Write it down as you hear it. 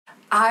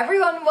Hi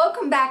everyone,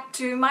 welcome back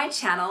to my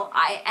channel.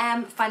 I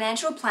am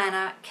financial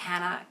planner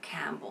Canna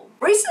Campbell.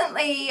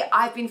 Recently,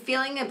 I've been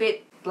feeling a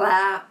bit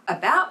blah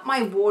about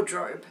my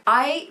wardrobe.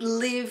 I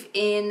live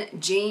in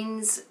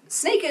jeans,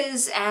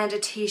 sneakers, and a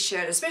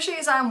t-shirt, especially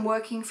as I'm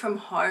working from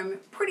home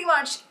pretty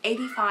much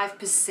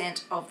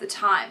 85% of the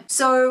time.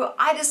 So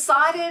I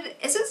decided,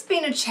 as it's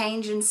been a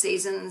change in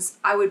seasons,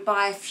 I would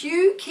buy a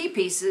few key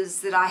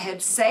pieces that I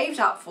had saved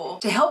up for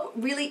to help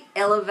really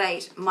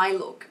elevate my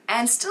look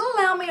and still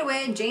allow me to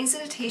wear jeans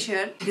and a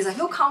t-shirt because I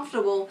feel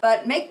comfortable,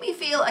 but make me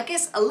feel, I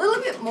guess, a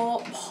little bit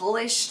more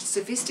polished,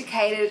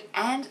 sophisticated,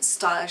 and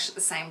stylish at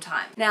the same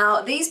time.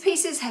 Now, these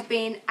pieces have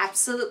been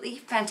absolutely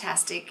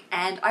fantastic,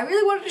 and I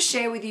really wanted to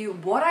share with you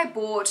what I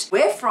bought,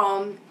 where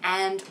from,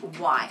 and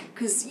why.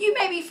 Because you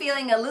may be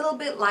feeling a little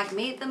bit like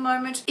me at the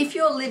moment if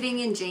you're living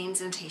in jeans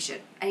and a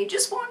t-shirt and you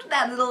just want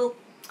that little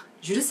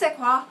je ne sais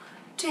quoi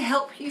to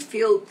help you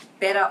feel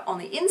better on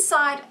the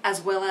inside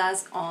as well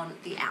as on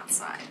the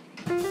outside.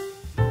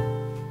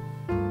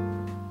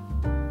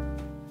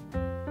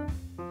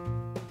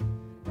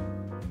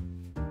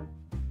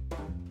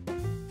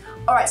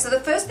 Alright, so the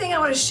first thing I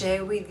want to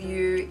share with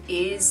you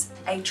is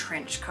a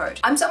trench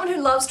coat. I'm someone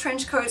who loves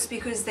trench coats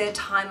because they're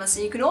timeless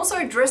and you can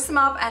also dress them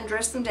up and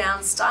dress them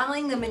down,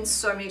 styling them in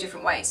so many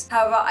different ways.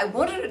 However, I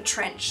wanted a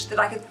trench that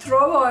I could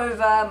throw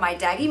over my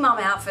daggy mum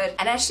outfit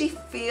and actually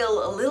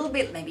feel a little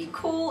bit maybe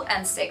cool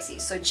and sexy.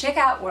 So check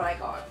out what I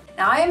got.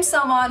 Now, I am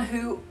someone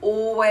who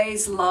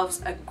always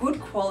loves a good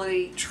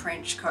quality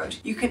trench coat.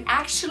 You can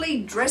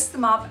actually dress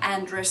them up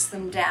and dress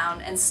them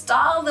down and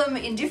style them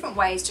in different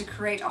ways to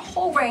create a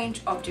whole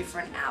range of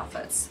different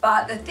outfits.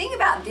 But the thing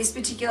about this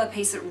particular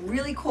piece that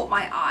really caught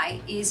my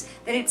eye is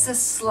that it's a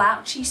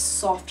slouchy,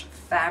 soft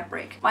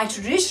fabric. My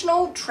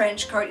traditional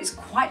trench coat is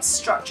quite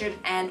structured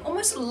and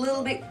almost a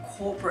little bit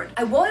corporate.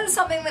 I wanted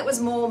something that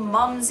was more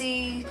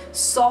mumsy,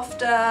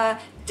 softer,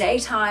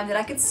 daytime, that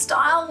I could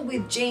style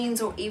with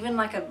jeans or even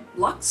like a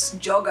luxe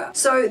jogger.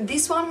 So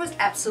this one was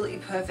absolutely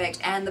perfect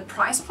and the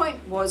price point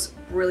was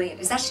brilliant.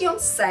 It's actually on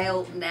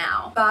sale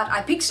now, but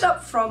I picked it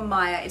up from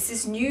Maya. It's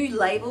this new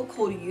label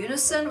called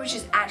Unison, which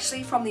is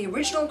actually from the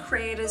original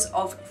creators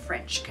of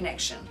French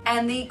Connection.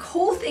 And the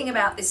cool thing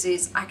about this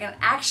is I can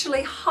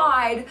actually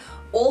hide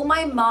all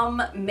my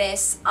mum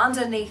mess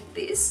underneath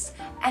this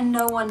and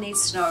no one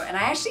needs to know. And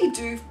I actually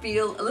do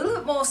feel a little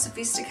bit more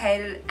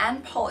sophisticated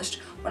and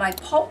polished when I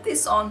pop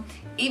this on,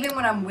 even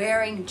when I'm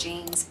wearing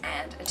jeans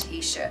and a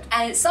t-shirt.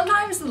 And it's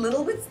sometimes the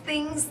little bit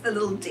things, the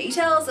little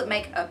details that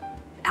make a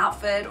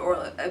outfit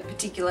or a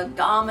particular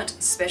garment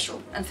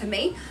special. And for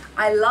me,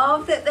 I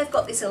love that they've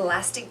got this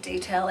elastic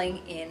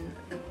detailing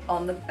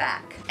on the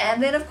back.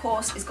 And then of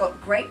course, it's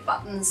got great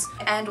buttons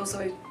and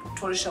also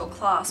tortoiseshell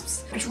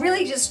clasps, which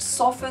really just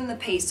soften the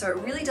piece, so it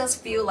really does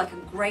feel like a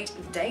great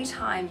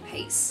daytime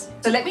piece.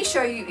 So let me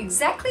show you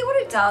exactly what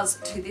it does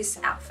to this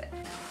outfit.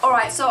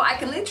 Alright, so I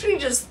can literally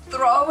just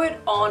throw it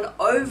on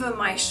over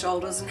my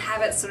shoulders and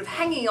have it sort of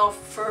hanging off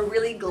for a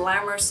really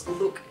glamorous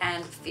look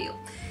and feel.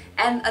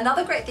 And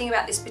another great thing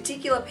about this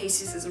particular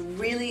piece is it's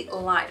really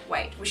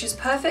lightweight, which is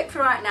perfect for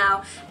right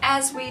now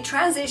as we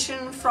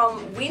transition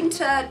from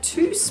winter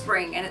to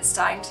spring and it's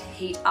starting to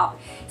heat up.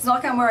 It's not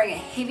like I'm wearing a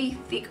heavy,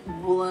 thick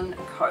woolen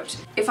coat.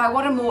 If I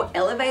want a more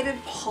elevated,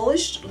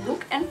 polished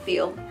look and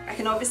feel, I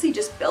can obviously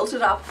just belt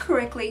it up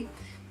correctly,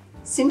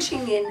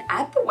 cinching in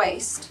at the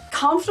waist,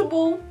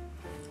 comfortable,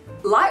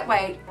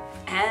 lightweight,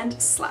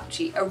 and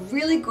slouchy. A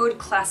really good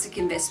classic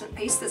investment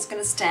piece that's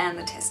going to stand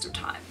the test of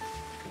time.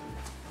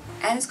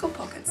 And it's got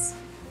pockets,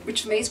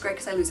 which for me is great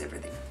because I lose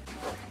everything.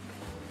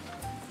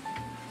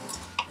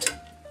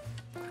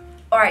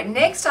 Alright,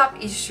 next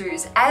up is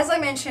shoes. As I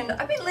mentioned,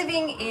 I've been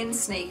living in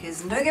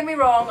sneakers. Don't get me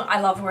wrong, I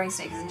love wearing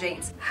sneakers and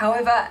jeans.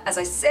 However, as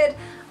I said,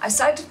 I've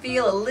started to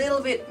feel a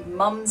little bit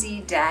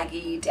mumsy,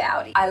 daggy,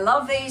 dowdy. I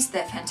love these,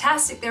 they're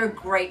fantastic, they're a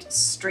great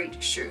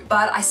street shoe.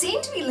 But I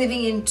seem to be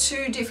living in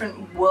two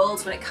different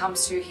worlds when it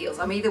comes to heels.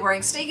 I'm either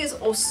wearing sneakers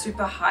or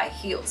super high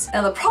heels.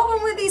 Now the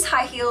problem with these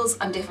high heels,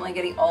 I'm definitely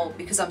getting old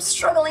because I'm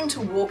struggling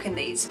to walk in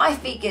these. My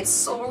feet get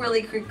sore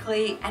really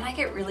quickly and I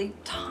get really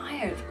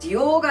tired.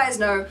 You all guys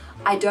know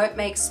I don't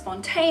make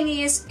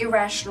spontaneous,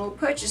 irrational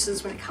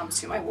purchases when it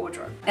comes to my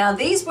wardrobe. Now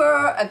these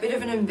were a bit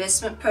of an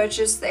investment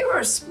purchase. They were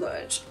a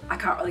splurge. I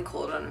can't really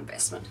call it an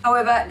investment.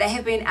 However, they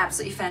have been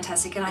absolutely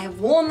fantastic and I have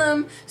worn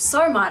them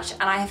so much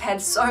and I have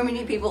had so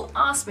many people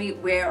ask me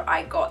where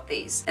I got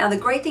these. Now the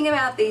great thing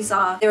about these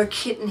are they're a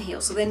kitten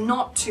heel, so they're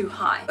not too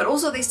high, but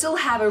also they still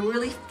have a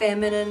really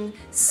feminine,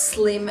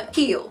 slim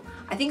heel.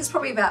 I think it's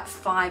probably about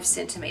 5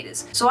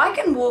 centimeters. So I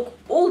can walk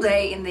all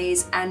day in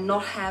these and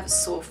not have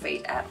sore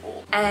feet at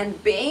all.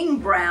 And being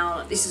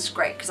brown, this is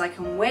great because I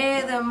can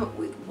wear them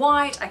with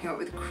white, I can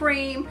wear it with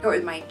cream, I can wear it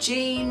with my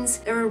jeans.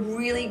 They're a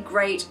really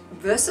great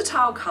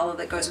versatile color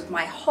that goes with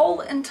my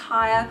whole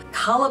entire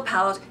color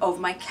palette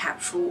of my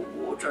capsule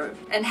wardrobe.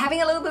 And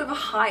having a little bit of a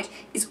height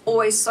is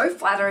always so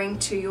flattering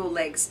to your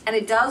legs, and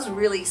it does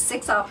really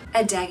sex up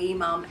a daggy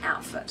mum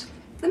outfit.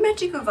 The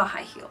magic of a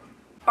high heel.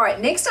 All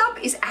right, next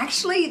up is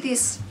actually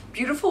this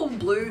beautiful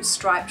blue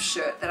striped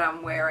shirt that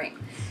I'm wearing.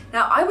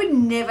 Now, I would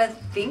never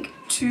think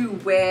to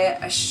wear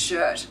a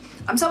shirt.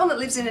 I'm someone that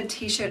lives in a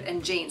t-shirt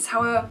and jeans.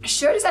 However, a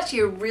shirt is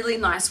actually a really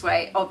nice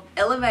way of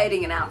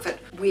elevating an outfit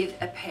with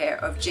a pair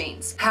of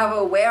jeans.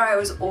 However, where I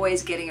was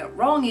always getting it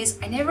wrong is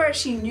I never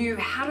actually knew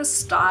how to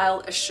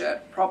style a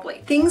shirt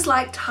properly. Things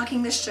like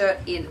tucking the shirt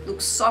in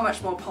looks so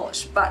much more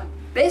polished, but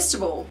best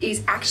of all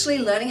is actually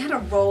learning how to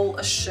roll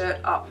a shirt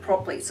up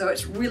properly so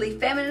it's really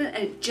feminine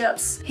and it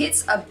just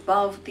hits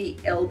above the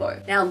elbow.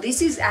 Now,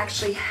 this is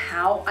actually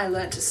how I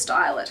learned to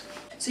style it.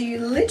 So you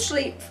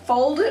literally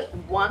fold it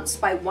once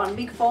by one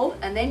big fold,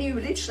 and then you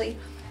literally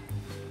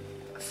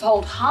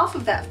fold half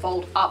of that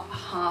fold up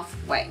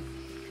halfway.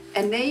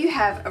 And there you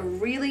have a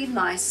really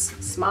nice,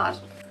 smart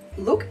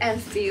look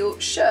and feel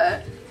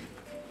shirt.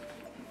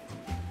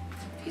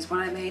 Here's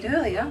one I made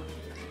earlier,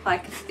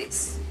 like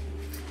this.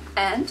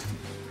 And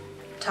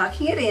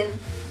tucking it in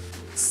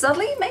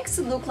suddenly makes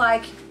it look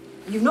like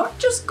you've not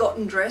just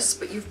gotten dressed,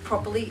 but you've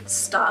properly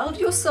styled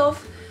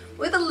yourself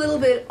with a little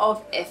bit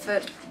of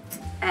effort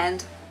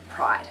and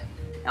pride.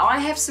 Now, I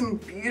have some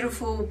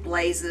beautiful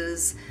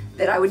blazers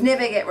that I would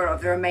never get rid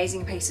of. They're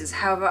amazing pieces.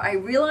 However, I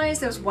realized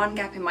there was one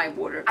gap in my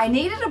wardrobe. I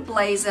needed a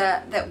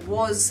blazer that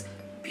was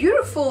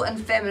beautiful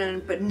and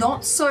feminine, but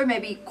not so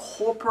maybe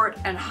corporate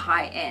and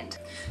high end.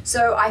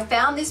 So I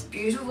found this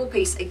beautiful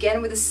piece,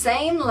 again with the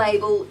same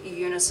label,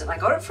 Unison. I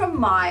got it from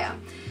Maya.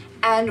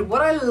 And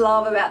what I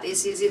love about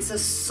this is it's a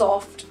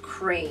soft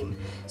cream.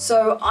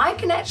 So I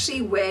can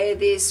actually wear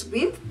this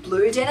with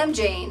blue denim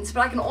jeans,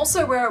 but I can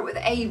also wear it with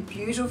a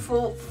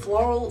beautiful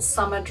floral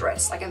summer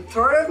dress. I can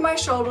throw it over my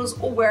shoulders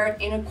or wear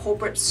it in a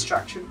corporate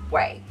structured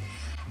way.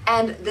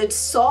 And the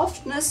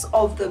softness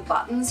of the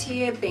buttons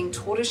here being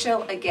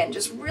tortoiseshell, again,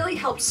 just really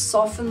helps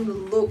soften the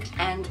look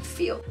and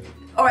feel.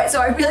 All right,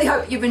 so I really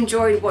hope you've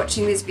enjoyed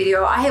watching this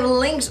video. I have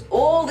linked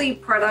all the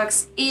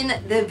products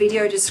in the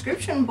video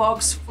description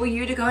box for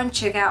you to go and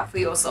check out for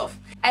yourself.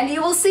 And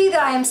you will see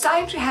that I am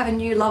starting to have a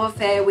new love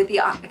affair with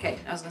the, okay,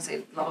 I was gonna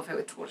say love affair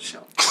with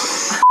tortoiseshell.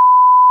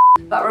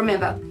 But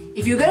remember,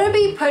 if you're gonna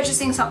be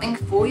purchasing something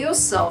for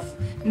yourself,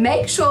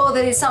 make sure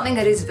that it's something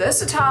that is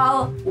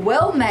versatile,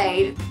 well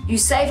made, you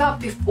save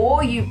up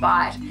before you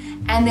buy it,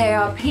 and there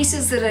are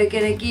pieces that are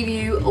gonna give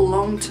you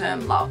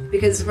long-term love.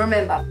 Because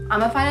remember,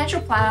 I'm a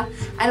financial planner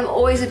and I'm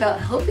always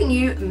about helping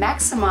you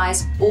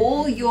maximize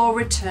all your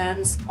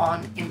returns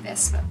on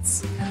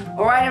investments.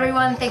 All right,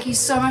 everyone, thank you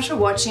so much for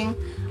watching.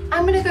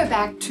 I'm gonna go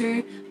back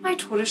to my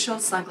tortoiseshell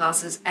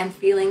sunglasses and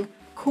feeling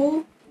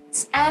cool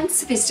and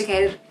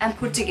sophisticated and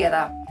put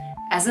together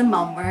as a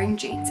mum wearing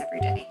jeans every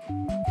day.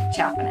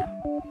 Ciao for now.